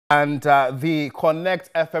And the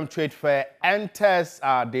Connect FM Trade Fair enters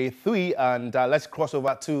day 3, and let's cross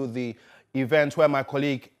over to the event where my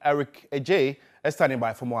colleague Eric Ej is standing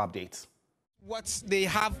by for more updates. What they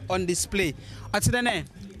have on display. What's the name?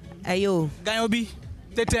 Ayo. Gayobi.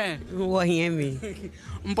 Tete. What hear me?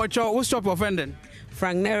 Mpocho, who's shop offending?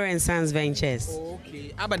 Frank Nero and Sons Ventures.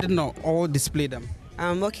 Okay. I didn't know all display them.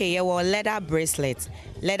 Okay, yeah, well, leather bracelet,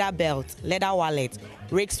 leather belt, leather wallet,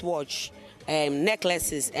 wristwatch,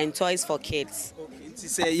 necklaces, and toys for kids. Okay.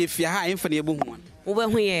 Say if you have infinite one. Over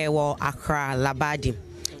here, well, Accra, Labadi.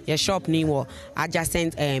 Your shop name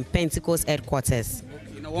adjacent Pentecost headquarters.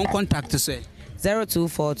 Okay. Now one contact to say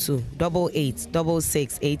 0242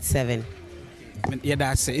 886687. Yeah,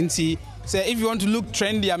 that's it. Say if you want to look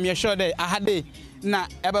trendy, I'm sure that I had it. Na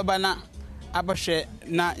ebaba abashe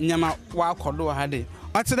na nyama wa kodo ha de.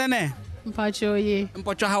 What's the name? Mpacho ye.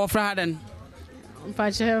 Mpacho how fra den?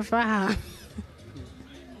 Mpacho fra.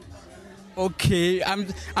 Okay,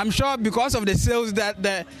 I'm sure because of the sales that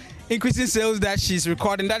the increasing sales that she's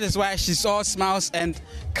recording, that is why she's all smiles and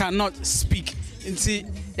cannot speak. You see,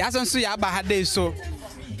 that's also ya ba ha de so.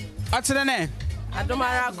 What's the name?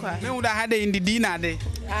 Adomara kwa. Me would have in the dinner day.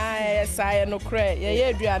 Yes, I no credit. Yeah,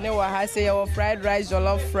 Adriana wa say your fried rice,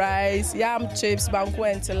 jollof fries, yam chips, banku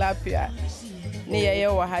and tilapia. Near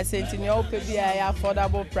your ha say in your baby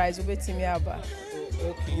affordable price ubetimi aba.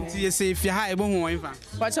 Okay. You say if you have a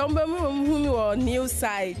but your new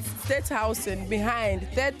site, State Housing behind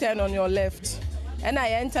 310 on your left. And I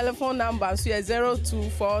end telephone number so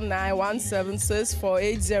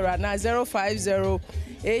 0249176480 now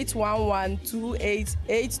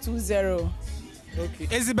 05081128820. Okay.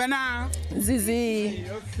 Ezibana. Zizi.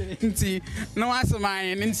 Okay. Nti no answer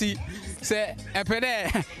mine nti say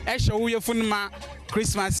epede e show your phone ma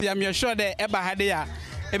Christmas I'm sure that eba hade ya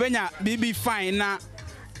ebenya BB fine na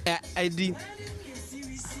ID.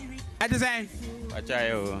 Atizen.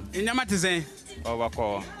 Achayo. Inyama tizen.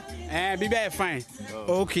 Obako. BB fine.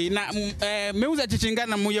 Okay. Na me uza chichinga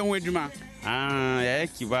na muye nweduma. Ya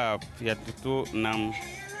kebab ya tutu nam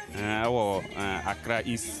Accra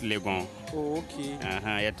East Legon. Okay.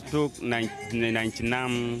 Ya tutu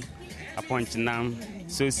 99 aponchinam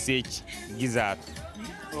sausage gizzard.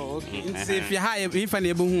 Okay. Say if you have if an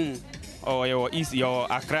able your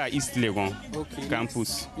Accra East Legon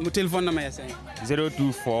campus. My telephone number is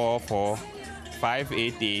 0244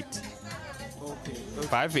 588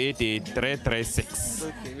 588 336.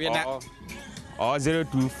 Okay. Or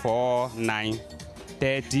 0249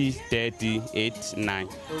 30 30 89.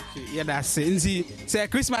 Okay, yeah, that's it. Say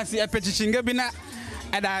Christmas, a petchinga bina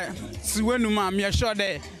at a Suenuma, me sure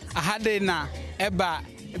that I had a na eba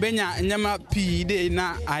benya nyama p day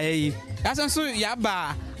na I. That's also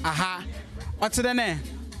yaba. Aha. What's the name?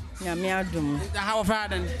 Yamiadum. How far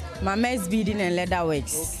then? My mess beading and leather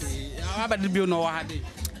works. Okay, how about the bill? No, I had it.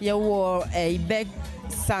 You wore a bag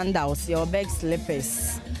sandals, your bag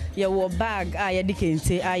slippers. Your bag, I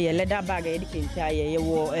kente, I leather bag, I kente, you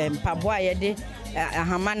wore pabwa, a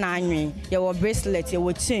hamana, your bracelet,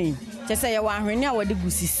 your chain. Just say you want Renia or the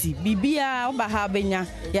Gusisi. Bibia, Obahabenya,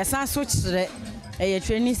 your son switched a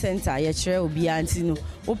training center, your chair will be antino,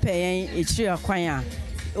 open a chair choir.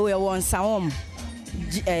 We want some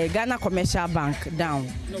Ghana Commercial Bank down.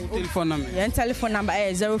 No telephone number. Your telephone number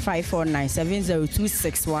is 0549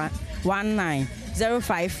 702619.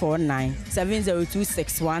 0549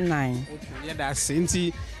 702619. Yeah, that's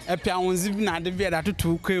it. A piano na de be that to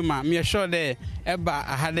kwema. Me sure there eba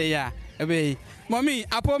ahade ya. Ebe mommy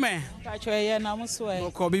apome. Pacho ye na muso e.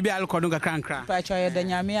 Ko bibi alko no kakra. Pacho ye da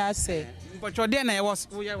nyame ase. Pacho de na ye was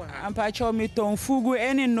wo ye wa. Pacho mi ton fugu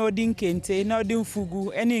eni nodin kente, nodin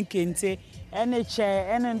fugu eni kente, eni che,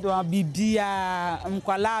 eni ndo bibia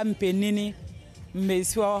mkwala mpenini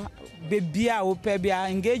mesio bebia opebia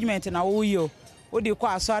engagement na wo yo. Odi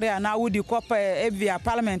kwa sorry na wodi kopa evia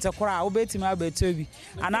parliament kora obetima abetobi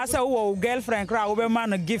anasa wo girlfriend kora obema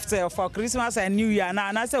no gift for Christmas and New Year na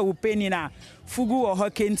anasa wo penny na fugu wo ho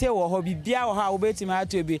kente wo ho bibia wo ha obetima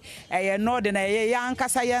atobi eye no de na ye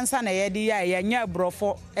yankasa yensa na ye di ya nya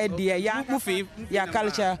brofo e di ya mufi ya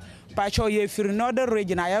culture pacho ye firi northern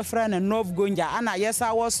region ya friend North Gonja ana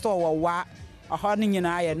yesa wo store wo wa Ahorning in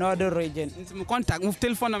I another region. Contact with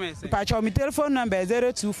telephone number. Patch my telephone number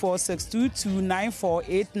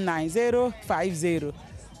 0246229489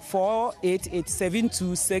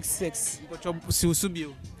 05048872666.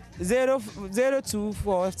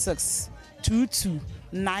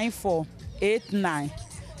 0246229489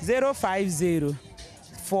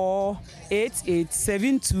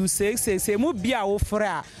 05048872666. Mu bia wo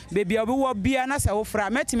fra baby obi wo bia na se wo fra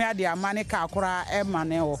metimi ade amane ka akora e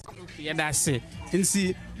mane wo. Yeah, that's it. And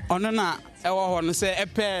see Onona ewo no say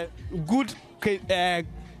epe good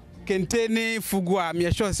containing fugu a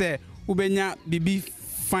me sure say ubenya bibi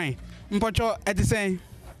fine. Mpocho eti say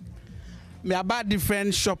me about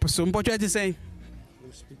different shops so mpocho eti say You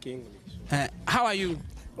speak English. how are you?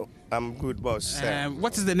 I'm good, boss.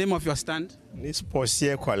 What is the name of your stand? This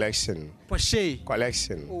Porsche collection. Porsche.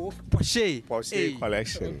 Collection. Oh, Porsche. Porsche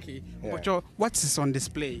collection. Okay. Yeah. Pocho, what is on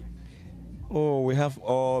display? Oh, we have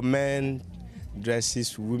all men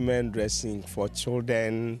dresses, women dressing, for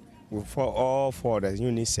children, for all for the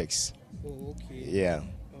unisex. Oh, okay. Yeah.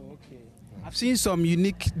 Oh, okay. I've seen some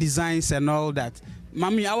unique designs and all that.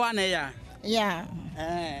 Mami, I want ya. Yeah.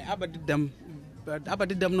 About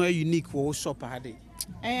them no unique for shop had.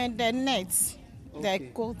 And the nets, Okay. the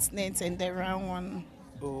coat nets and the round one.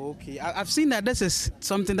 Oh, okay. I've seen that this is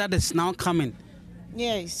something that is now coming.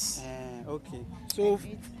 Yes. Okay. So,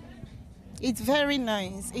 It's very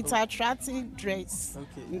nice. It's attractive dress.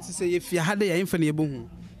 okay. Need to say if you had a infinite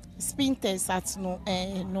Spinters at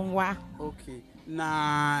Noa. okay.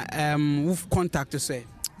 Na we've contact to say.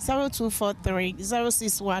 0243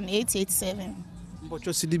 061 887. But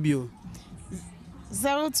your CDBO.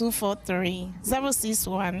 0243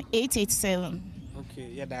 061 887. Okay,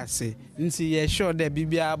 yeah, that's it. Nti yeah, sure that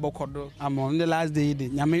Bibia Bokodo. I'm on the last day.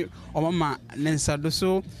 Nyame Omama Nensado.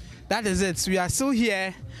 So that is it. We are still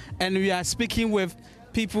here and we are speaking with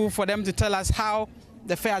people for them to tell us how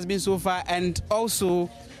the fair has been so far and also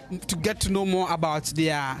to get to know more about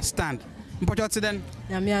their stand. Mpocho then.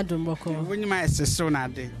 Nyame adom boko. When you might so na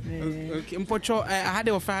de. Okay, Mpocho I had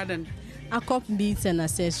a offer then. Akop beads and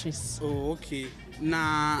accessories. Oh, okay.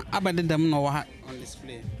 Na abade them no on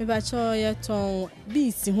display. Mebacho yeton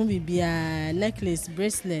beads ho bibia, necklace,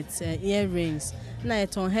 bracelets, earrings. Na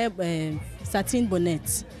yeton hair satin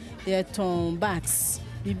bonnet. Yeton bags.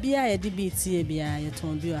 Bibia yedi beads here bia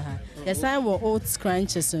yeton bi ha. Yesan wo oats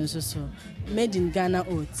crunches nso so. Made in Ghana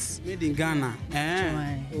oats. Made in Ghana.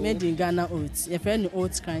 Made in Ghana oats. Your friend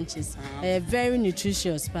oats crunches. Very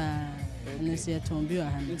nutritious pa.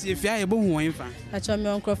 If you are able to at your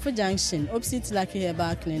Mount Junction, opposite Lucky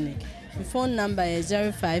Herbal Clinic. The phone number is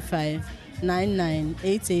 055 99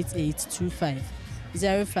 88825.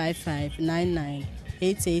 055 99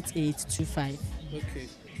 88825. Okay.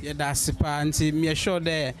 Yeah, that's super. And me sure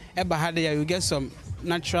there, ever had there, you get some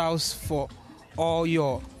naturals for all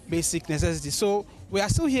your basic necessities. So we are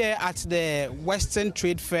still here at the Western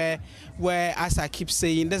Trade Fair where, as I keep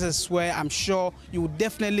saying, this is where I'm sure you will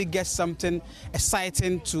definitely get something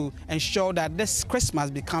exciting to ensure that this Christmas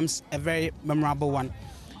becomes a very memorable one.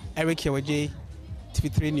 Eric Ewaje,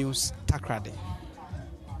 TV3 News, Takoradi.